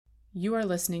You are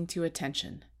listening to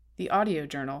Attention, the audio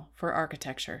journal for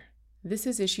architecture. This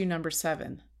is issue number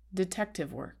 7,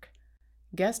 Detective Work,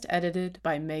 guest edited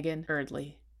by Megan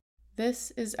Erdley.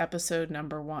 This is episode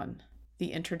number 1,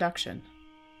 the introduction.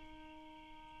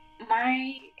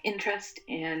 My interest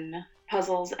in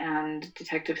puzzles and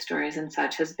detective stories and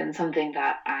such has been something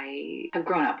that I have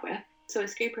grown up with. So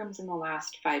escape rooms in the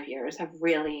last 5 years have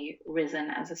really risen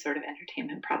as a sort of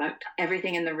entertainment product.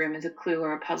 Everything in the room is a clue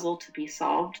or a puzzle to be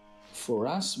solved. For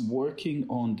us, working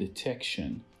on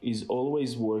detection is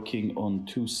always working on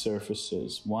two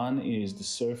surfaces. One is the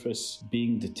surface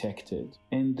being detected,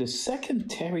 and the second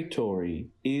territory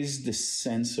is the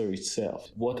sensor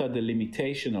itself. What are the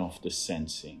limitations of the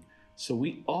sensing? So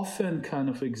we often kind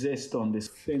of exist on this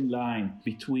thin line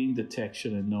between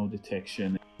detection and no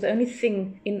detection. The only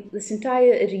thing in this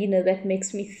entire arena that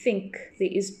makes me think there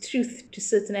is truth to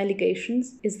certain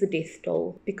allegations is the death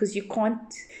toll, because you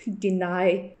can't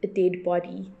deny a dead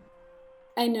body.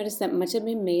 I noticed that much had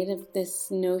been made of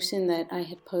this notion that I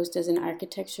had posed as an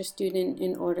architecture student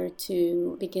in order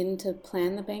to begin to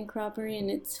plan the bank robbery,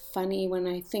 and it's funny when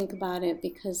I think about it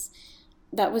because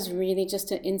that was really just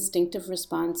an instinctive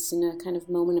response in a kind of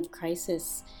moment of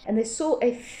crisis. And they saw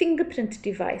a fingerprint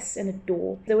device in a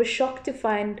door. They were shocked to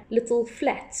find little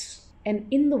flats. And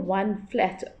in the one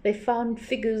flat, they found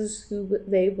figures who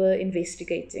they were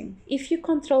investigating. If you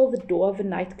control the door of a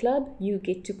nightclub, you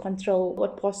get to control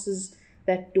what passes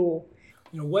that door.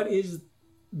 What is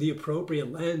the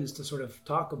appropriate lens to sort of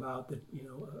talk about that,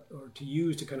 or to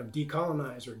use to kind of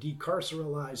decolonize or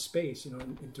decarceralize space,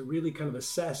 and to really kind of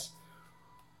assess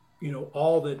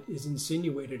all that is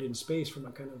insinuated in space from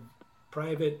a kind of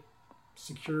private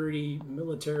security,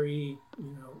 military,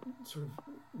 sort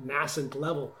of nascent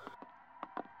level.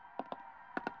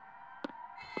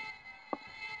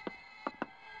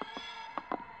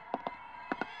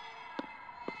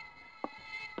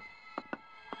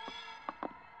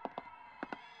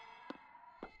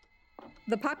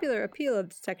 The popular appeal of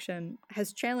detection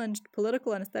has challenged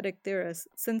political and aesthetic theorists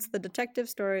since the detective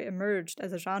story emerged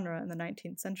as a genre in the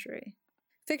 19th century.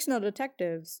 Fictional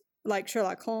detectives, like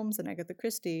Sherlock Holmes and Agatha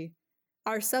Christie,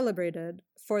 are celebrated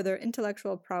for their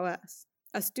intellectual prowess,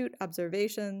 astute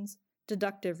observations,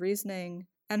 deductive reasoning,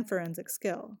 and forensic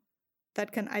skill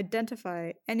that can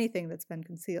identify anything that's been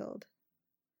concealed.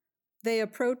 They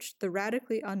approach the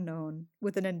radically unknown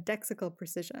with an indexical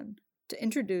precision to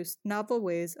introduce novel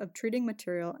ways of treating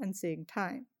material and seeing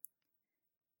time.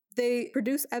 They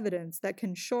produce evidence that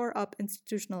can shore up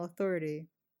institutional authority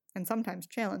and sometimes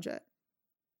challenge it.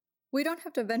 We don't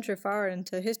have to venture far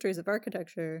into histories of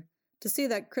architecture to see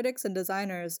that critics and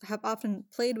designers have often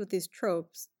played with these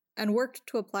tropes and worked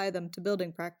to apply them to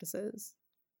building practices.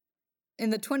 In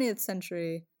the 20th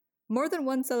century, more than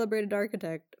one celebrated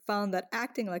architect found that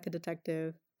acting like a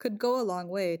detective could go a long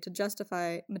way to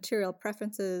justify material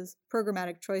preferences,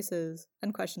 programmatic choices,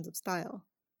 and questions of style.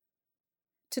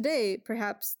 Today,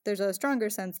 perhaps there's a stronger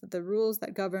sense that the rules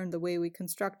that govern the way we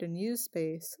construct and use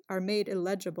space are made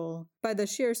illegible by the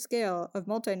sheer scale of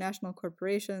multinational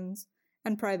corporations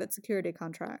and private security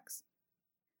contracts.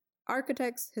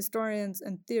 Architects, historians,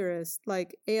 and theorists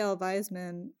like A.L.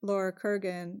 Weisman, Laura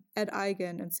Kurgan, Ed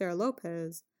Eigen, and Sarah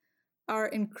Lopez are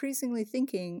increasingly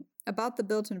thinking about the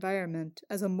built environment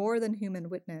as a more than human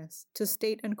witness to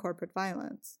state and corporate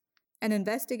violence, and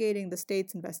investigating the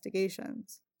state's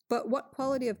investigations. But what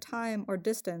quality of time or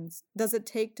distance does it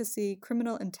take to see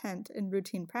criminal intent in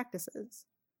routine practices?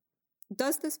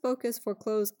 Does this focus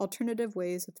foreclose alternative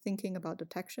ways of thinking about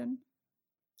detection?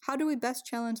 How do we best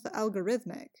challenge the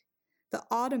algorithmic, the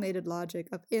automated logic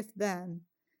of if-then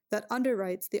that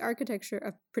underwrites the architecture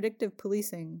of predictive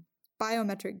policing,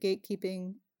 biometric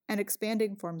gatekeeping, and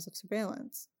expanding forms of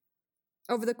surveillance?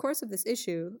 Over the course of this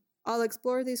issue, I'll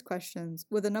explore these questions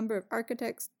with a number of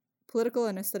architects, political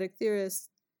and aesthetic theorists,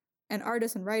 and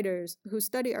artists and writers who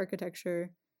study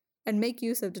architecture and make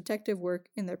use of detective work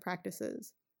in their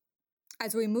practices.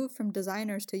 As we move from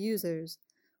designers to users,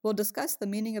 we'll discuss the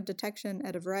meaning of detection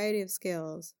at a variety of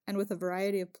scales and with a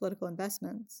variety of political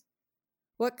investments.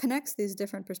 What connects these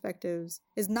different perspectives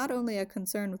is not only a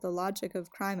concern with the logic of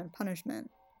crime and punishment.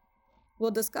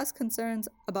 We'll discuss concerns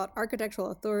about architectural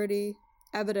authority,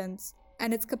 evidence,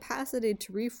 and its capacity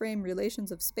to reframe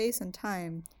relations of space and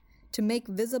time to make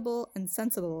visible and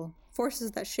sensible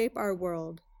forces that shape our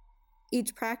world.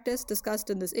 Each practice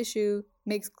discussed in this issue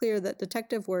makes clear that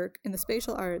detective work in the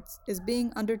spatial arts is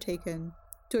being undertaken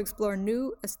to explore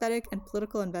new aesthetic and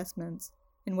political investments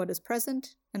in what is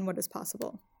present and what is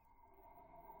possible.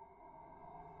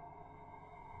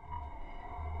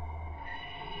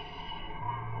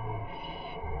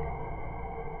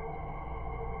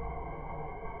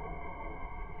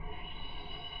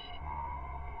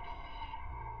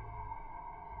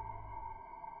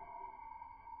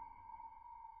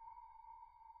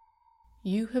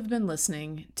 You have been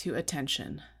listening to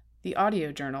Attention, the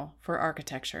audio journal for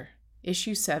architecture,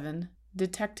 Issue 7,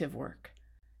 Detective Work,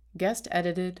 guest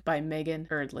edited by Megan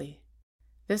Eardley.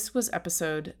 This was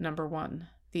episode number 1,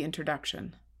 the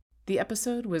introduction. The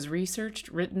episode was researched,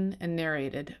 written, and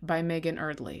narrated by Megan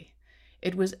Eardley.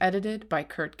 It was edited by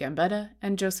Kurt Gambetta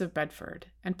and Joseph Bedford,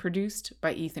 and produced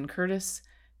by Ethan Curtis,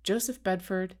 Joseph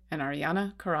Bedford, and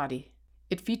Ariana Karate.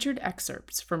 It featured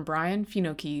excerpts from Brian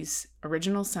Finocchi's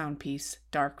original sound piece,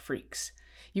 Dark Freaks.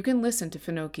 You can listen to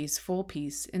Finocchi's full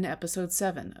piece in episode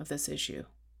 7 of this issue.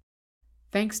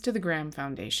 Thanks to the Graham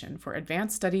Foundation for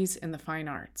Advanced Studies in the Fine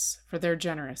Arts for their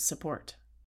generous support.